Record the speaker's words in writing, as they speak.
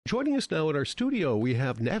Joining us now in our studio, we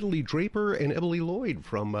have Natalie Draper and Emily Lloyd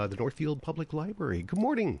from the Northfield Public Library. Good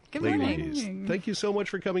morning, Good ladies. morning. Thank you so much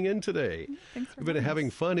for coming in today. Thanks for We've been having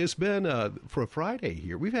fun. It's been, for a Friday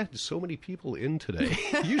here, we've had so many people in today.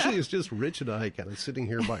 Usually it's just Rich and I kind of sitting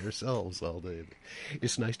here by ourselves all day.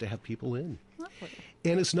 It's nice to have people in. Lovely.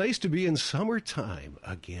 And it's nice to be in summertime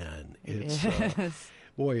again. It's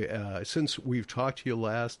Boy, since we've talked to you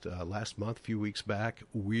last month, a few weeks back,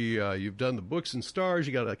 you've done the Books and Stars.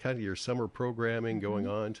 You got kind of your summer programming going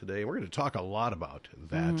on today. We're going to talk a lot about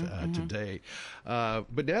that today.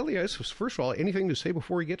 But Natalie, first of all, anything to say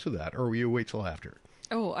before we get to that, or will you wait till after?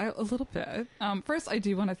 Oh, a little bit. First, I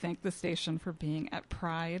do want to thank the station for being at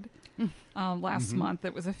Pride last month.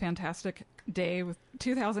 It was a fantastic day with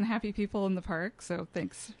 2,000 happy people in the park. So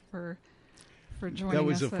thanks for joining us. That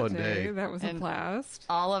was a fun day. That was a blast.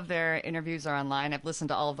 All of their interviews are online. I've listened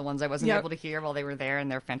to all of the ones I wasn't able to hear while they were there,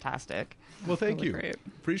 and they're fantastic. Well, thank you. Great.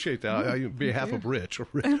 Appreciate that. On behalf of Rich.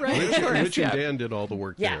 Rich and Dan did all the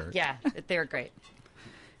work there. Yeah, they were great.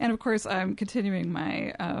 And of course, I'm continuing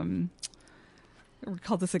my... we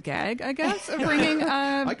call this a gag, I guess, of bringing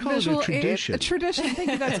I call visual it a tradition. aid. A tradition.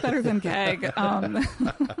 Thank you. That's better than gag.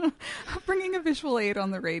 Bringing a visual aid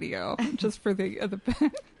on the radio, just for the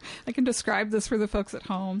I can describe this for the folks at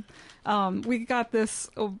home. We got this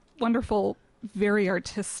wonderful, very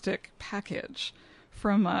artistic package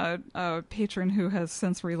from a patron who has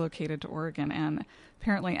since relocated to Oregon and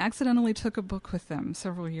apparently accidentally took a book with them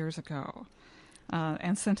several years ago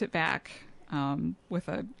and sent it back. With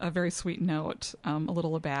a very sweet note, a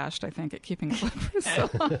little abashed, I think, at keeping it for so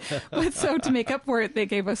long. But so to make up for it, they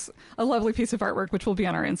gave us a lovely piece of artwork, which will be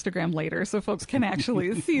on our Instagram later, so folks can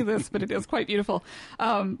actually see this, but it is quite beautiful.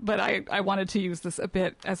 But I wanted to use this a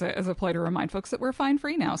bit as a play to remind folks that we're fine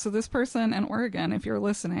free now. So this person in Oregon, if you're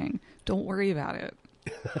listening, don't worry about it.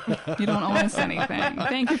 You don't owe us anything.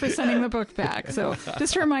 Thank you for sending the book back. So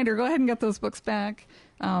just a reminder, go ahead and get those books back.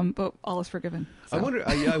 But all is forgiven. So.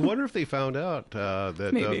 I wonder if they found out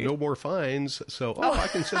that no more fines. So, I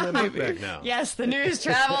can send that book back now. Yes, the news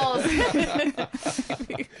travels.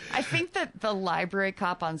 I think that the library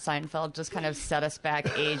cop on Seinfeld just kind of set us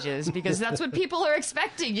back ages because that's what people are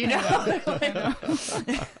expecting, you know?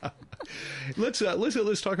 Let's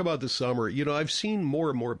talk about the summer. You know, I've seen more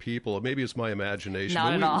and more people. Maybe it's my imagination.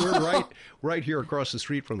 Not at all. We're right here across the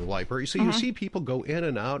street from the library, so you see people go in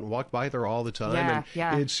and out and walk by there all the time.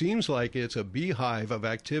 Yeah. It seems like it's a beehive of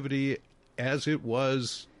activity, as it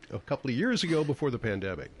was a couple of years ago before the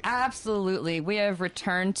pandemic. Absolutely, we have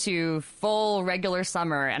returned to full regular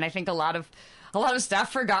summer, and I think a lot of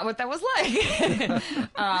staff forgot what that was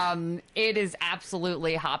like. It is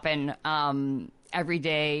absolutely hopping every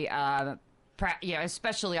day.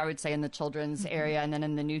 Especially I would say in the children's area and then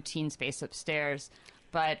in the new teen space upstairs.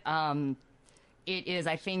 But it is,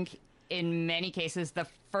 I think, in many cases, the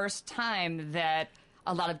first time that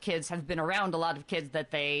a lot of kids have been around a lot of kids that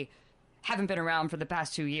they haven't been around for the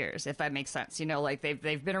past 2 years, if that makes sense. You know, like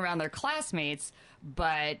they've been around their classmates,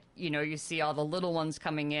 but, you know, you see all the little ones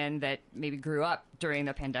coming in that maybe grew up during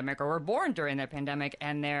the pandemic or were born during the pandemic,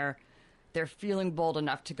 and they're feeling bold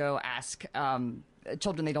enough to go ask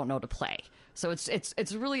children they don't know to play. So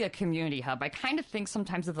it's really a community hub. I kind of think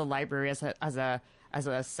sometimes of the library as a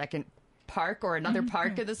second park or another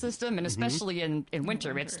park in the system, and especially in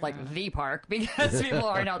winter, it's like the park because people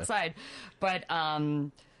aren't outside. But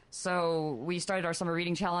so we started our summer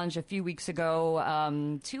reading challenge a few weeks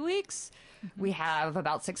ago. 2 weeks. We have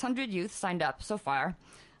about 600 youth signed up so far.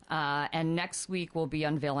 And next week we'll be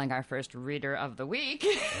unveiling our first Reader of the Week.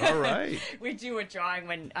 All right. We do a drawing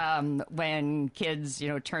when kids,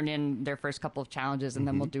 turn in their first couple of challenges, and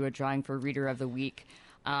then we'll do a drawing for Reader of the Week.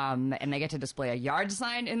 And they get to display a yard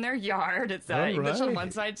sign in their yard. It's English on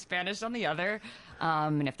one side, Spanish on the other.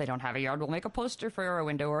 And if they don't have a yard, we'll make a poster for a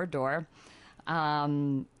window or a door.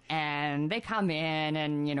 And they come in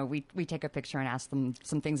and, we take a picture and ask them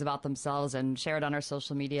some things about themselves and share it on our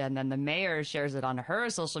social media. And then the mayor shares it on her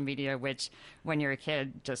social media, which when you're a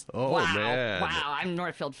kid, just, man. Wow, I'm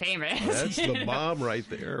Northfield famous. That's the bomb right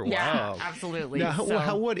there. Wow. Yeah, absolutely.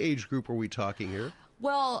 Now, what age group are we talking here?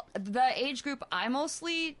 Well, the age group I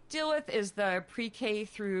mostly deal with is the pre-K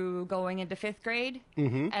through going into 5th grade.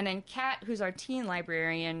 Mm-hmm. And then Kat, who's our teen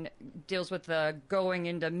librarian, deals with the going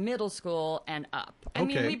into middle school and up. I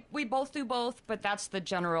mean, we both do both, but that's the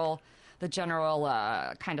general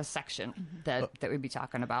kind of section that we'd be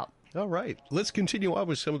talking about. All right. Let's continue on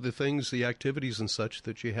with some of the things, the activities and such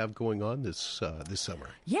that you have going on this summer.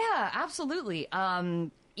 Yeah, absolutely.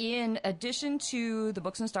 in addition to the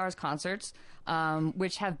Books and Stars concerts,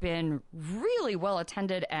 which have been really well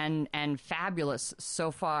attended and fabulous so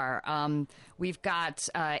far, we've got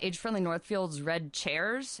age-friendly Northfield's red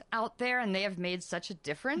chairs out there, and they have made such a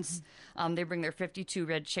difference. They bring their 52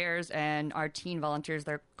 red chairs, and our teen volunteers,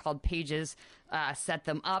 they're called pages, set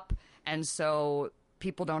them up, and so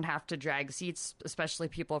people don't have to drag seats, especially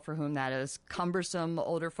people for whom that is cumbersome,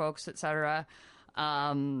 older folks, etc.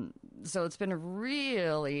 So it's been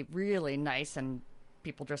really, really nice, and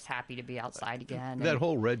people just happy to be outside again. That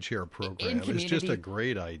whole Red Chair program is just a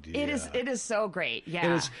great idea. It is so great,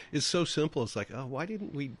 yeah. And it's so simple. It's like, oh, why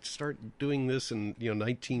didn't we start doing this in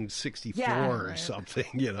 1964 or something?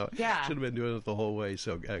 Should have been doing it the whole way.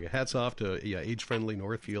 So hats off to age-friendly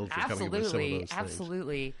Northfield for coming up with some of those things.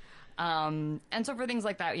 Absolutely. And so for things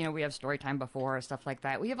like that, we have story time before, stuff like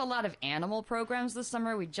that. We have a lot of animal programs this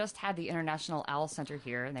summer. We just had the International Owl Center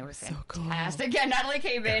here, and they were fantastic. So cool. Yeah, Natalie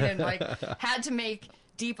came in and had to make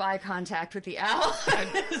deep eye contact with the owl.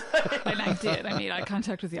 And I did. I made eye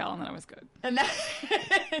contact with the owl, and then I was good. And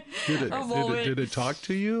did it talk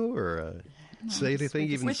to you or say anything,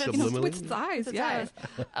 even subliminally? With its eyes,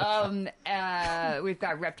 We've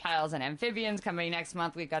got reptiles and amphibians coming next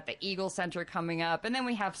month. We've got the Eagle Center coming up. And then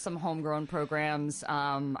we have some homegrown programs.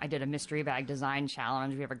 I did a mystery bag design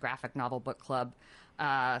challenge. We have a graphic novel book club,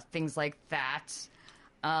 things like that.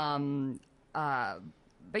 But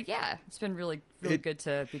yeah, it's been really good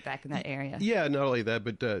to be back in that area. Yeah, not only that,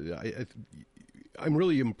 but I'm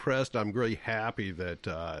really impressed. I'm really happy that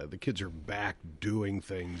the kids are back doing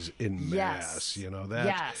things in mass.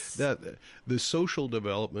 That the social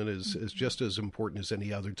development is just as important as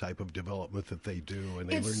any other type of development that they do, and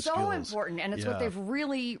they learn skills. It's so important, and it's what they've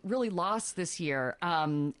really, really lost this year.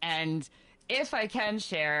 And if I can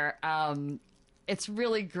share, it's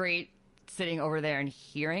really great sitting over there and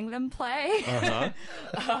hearing them play.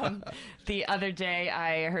 The other day,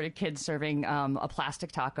 I heard a kid serving a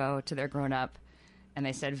plastic taco to their grown-up, and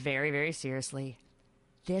they said very, very seriously,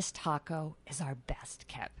 "This taco is our best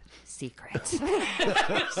kept secret."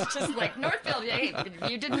 It's just like, Northfield,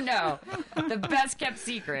 you didn't know. The best kept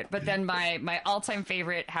secret. But then my all-time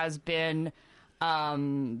favorite has been,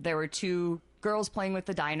 there were two girls playing with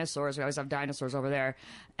the dinosaurs. We always have dinosaurs over there.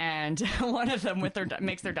 And one of them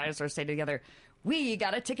makes their dinosaurs say together, "We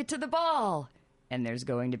got a ticket to the ball. And there's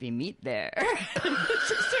going to be meat there." It's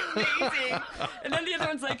just amazing. And then the other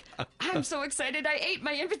one's like, "I'm so excited I ate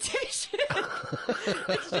my invitation."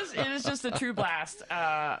 It is just a true blast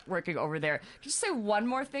working over there. Can you say one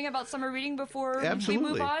more thing about summer reading before we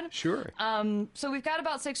move on? Sure. So we've got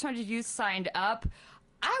about 600 youth signed up.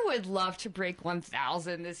 I would love to break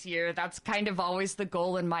 1,000 this year. That's kind of always the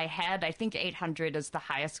goal in my head. I think 800 is the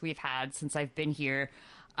highest we've had since I've been here.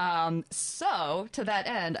 So to that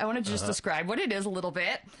end, I want to just describe what it is a little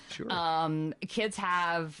bit. Sure. Kids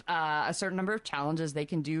have a certain number of challenges they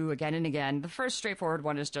can do again and again. The first straightforward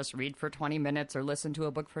one is just read for 20 minutes or listen to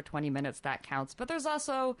a book for 20 minutes. That counts. But there's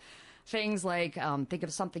also things like think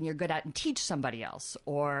of something you're good at and teach somebody else,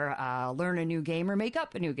 or learn a new game or make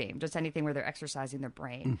up a new game, just anything where they're exercising their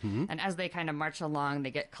brain. And as they kind of march along, they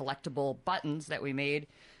get collectible buttons that we made.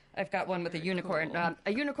 I've got one with a unicorn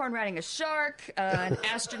riding a shark, an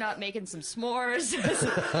astronaut making some s'mores.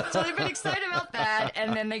 So they've been excited about that,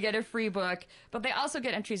 and then they get a free book. But they also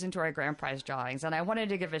get entries into our grand prize drawings. And I wanted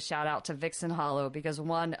to give a shout out to Vixen Hollow, because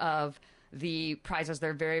one of the prizes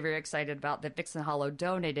they're very, very excited about that Vixen Hollow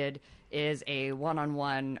donated is a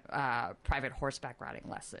one-on-one private horseback riding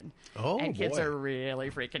lesson. Oh, and kids are really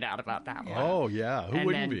freaking out about that one. Oh, yeah. Who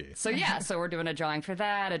wouldn't be? So we're doing a drawing for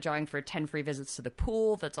that, a drawing for 10 free visits to the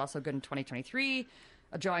pool. That's also good in 2023.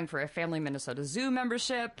 A drawing for a Family Minnesota Zoo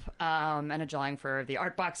membership, and a drawing for the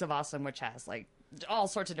Art Box of Awesome, which has all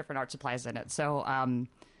sorts of different art supplies in it.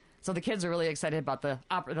 So the kids are really excited about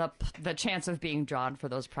the chance of being drawn for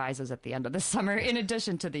those prizes at the end of the summer, in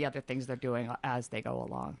addition to the other things they're doing as they go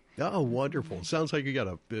along. Oh, wonderful. Sounds like you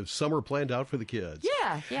got a summer planned out for the kids.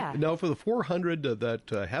 Yeah. Now, for the 400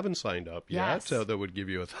 that haven't signed up yet, that would give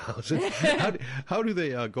you 1,000. How do they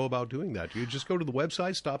go about doing that? Do you just go to the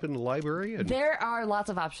website, stop in the library? There are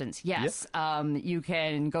lots of options, yes. Yep. You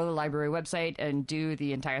can go to the library website and do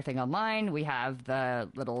the entire thing online. We have the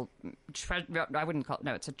little, it's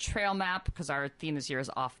a trail map, because our theme this year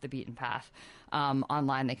is off the beaten path.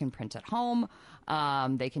 Online, they can print at home.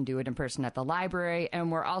 They can do it in person at the library.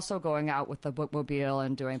 And we're also going out with the bookmobile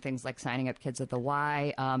and doing things like signing up kids at the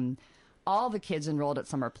Y. All the kids enrolled at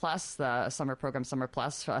Summer Plus, the summer program Summer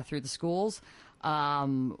Plus through the schools,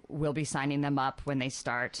 we'll be signing them up when they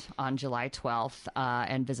start on July 12th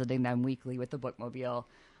and visiting them weekly with the bookmobile.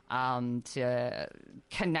 to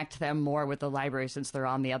connect them more with the library since they're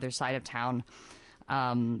on the other side of town.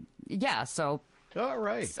 So all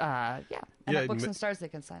right. And at Books and Stars, they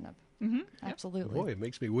can sign up. Mm-hmm. Absolutely. Boy, it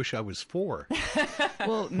makes me wish I was 4.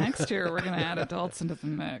 Well, next year we're going to add adults into the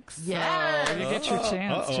mix. Yes. So you get your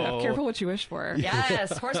chance, Jeff. Careful what you wish for.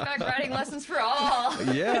 Yes, horseback riding lessons for all.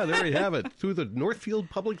 Yeah, there you have it. Through the Northfield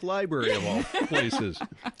Public Library of all places.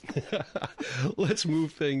 Let's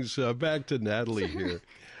move things back to Natalie here.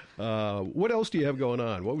 What else do you have going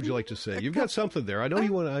on? What would you like to say? You've got something there. I know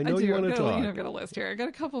you want to talk. I've got a list here. I got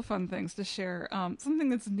a couple fun things to share. Something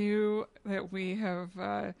that's new that we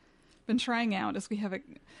have been trying out is we have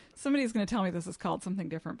somebody's going to tell me this is called something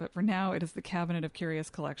different, but for now it is the Cabinet of Curious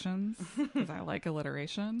Collections because I like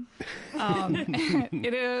alliteration.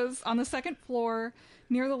 It is on the second floor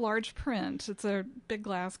near the large print. It's a big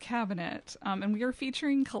glass cabinet, and we are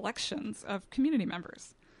featuring collections of community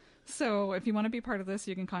members. So if you want to be part of this,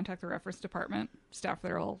 you can contact the reference department. Staff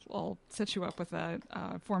there will set you up with a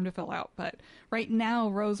form to fill out. But right now,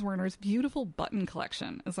 Rose Werner's beautiful button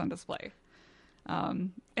collection is on display.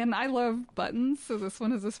 And I love buttons, so this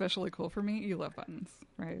one is especially cool for me. You love buttons,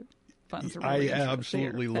 right? Buttons are really I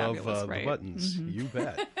absolutely love fabulous, right? the buttons. Mm-hmm. You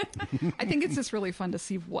bet. I think it's just really fun to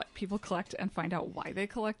see what people collect and find out why they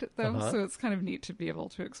collect it, though. So it's kind of neat to be able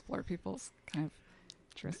to explore people's kind of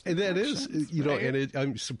and that is, right? and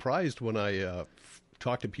I'm surprised when I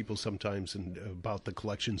talk to people sometimes about the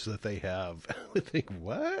collections that they have. I think,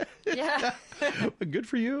 what? Yeah. Good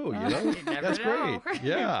for you. You never That's know. great.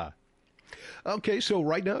 Yeah. Okay, so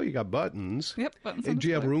right now you got buttons. Yep, buttons. And do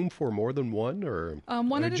you have room for more than one, or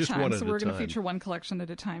one at a just time? One so at we're a going to time? feature one collection at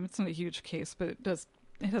a time. It's not a huge case, but it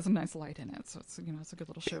has a nice light in it, so it's it's a good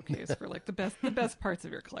little showcase for like the best parts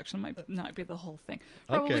of your collection. Might not be the whole thing.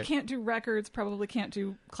 Probably can't do records. Probably can't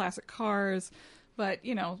do classic cars. But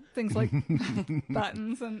things like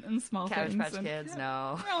buttons and small Cabbage things. Patch Kids,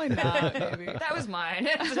 no, probably not. Maybe that was mine.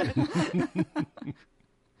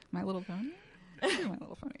 My Little Pony. My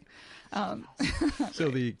Little Pony. So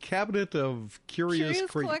the Cabinet of Curious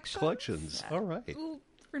Collections. All right. Well,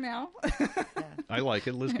 for now. I like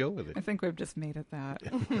it. Let's go with it. I think we've just made it that.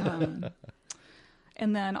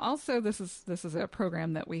 And then also this is a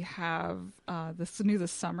program that we have this is new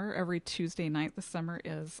this summer. Every Tuesday night this summer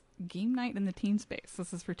is game night in the teen space.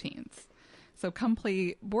 This is for teens. So come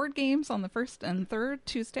play board games on the first and third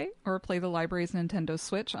Tuesday, or play the library's Nintendo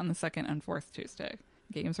Switch on the second and fourth Tuesday.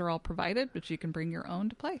 Games are all provided, but you can bring your own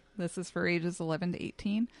to play. This is for ages 11 to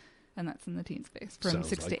 18, and that's in the teen space from Sounds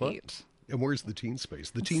 6 like to fun. 8. And where's the teen space?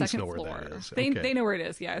 The teens Second know where floor. that is. They know where it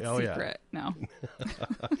is. Yeah, it's secret. Yeah. No.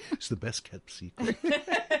 It's the best kept secret.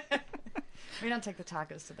 We don't take the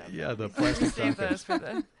tacos to them. Yeah, the plastic Save tacos. those for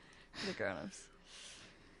the grown-ups.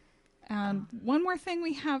 And one more thing,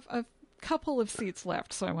 we have a couple of seats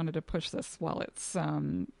left, so I wanted to push this while it's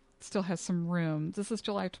still has some room. This is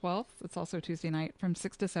July 12th. It's also Tuesday night from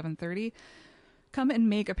 6 to 7:30. Come and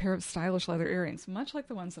make a pair of stylish leather earrings, much like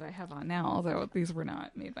the ones that I have on now, although these were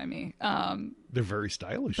not made by me. They're very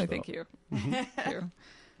stylish, So though. thank you. Thank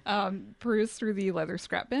you. Peruse through the leather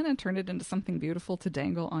scrap bin and turn it into something beautiful to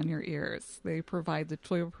dangle on your ears. They provide the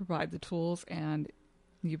tools, and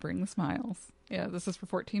you bring the smiles. Yeah, this is for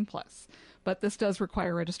 14 plus. But this does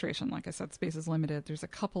require registration. Like I said, space is limited. There's a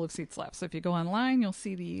couple of seats left. So if you go online, you'll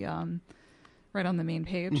see the right on the main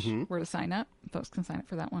page where to sign up. Folks can sign up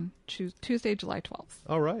for that one. Tuesday, July 12th.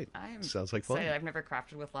 All right. I'm Sounds like fun. excited. I've never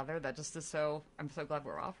crafted with leather. That just is so. I'm so glad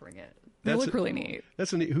we're offering it. They look really neat.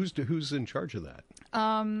 That's a neat. Who's in charge of that?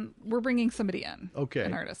 We're bringing somebody in. Okay.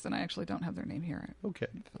 An artist, and I actually don't have their name here. Okay.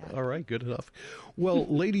 All right. Good enough. Well,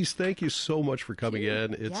 ladies, thank you so much for coming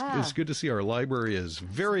in. It's good to see our library is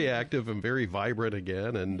very active and very vibrant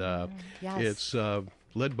again, and it's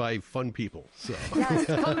led by fun people. So Yes,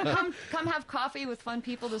 come have coffee with fun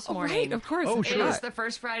people this morning. Right, of course. Oh, It sure. is the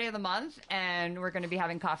first Friday of the month, and we're going to be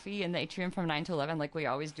having coffee in the atrium from 9 to 11, like we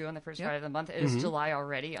always do on the first Friday of the month. It is July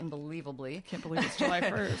already, unbelievably. Can't believe it's July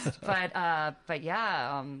 1st. But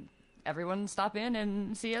yeah, everyone stop in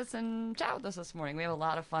and see us and chat with us this morning. We have a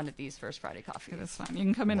lot of fun at these First Friday coffees. It is fun. You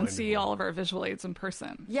can come in and see all of our visual aids in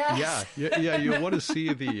person. Yes. Yeah. You want to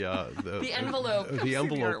see the envelope. the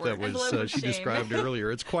envelope that was Envelope of she shame. described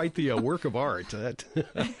earlier. It's quite the work of art.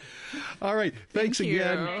 All right. Thanks Thank you.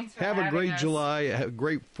 again. Thanks for Have a having great us. July. Have a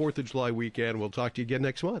great 4th of July weekend. We'll talk to you again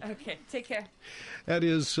next month. Okay, take care. That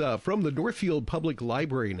is from the Northfield Public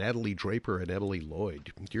Library, Natalie Draper and Emily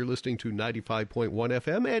Lloyd. You're listening to 95.1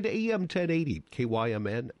 FM and AM 1080,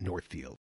 KYMN Northfield.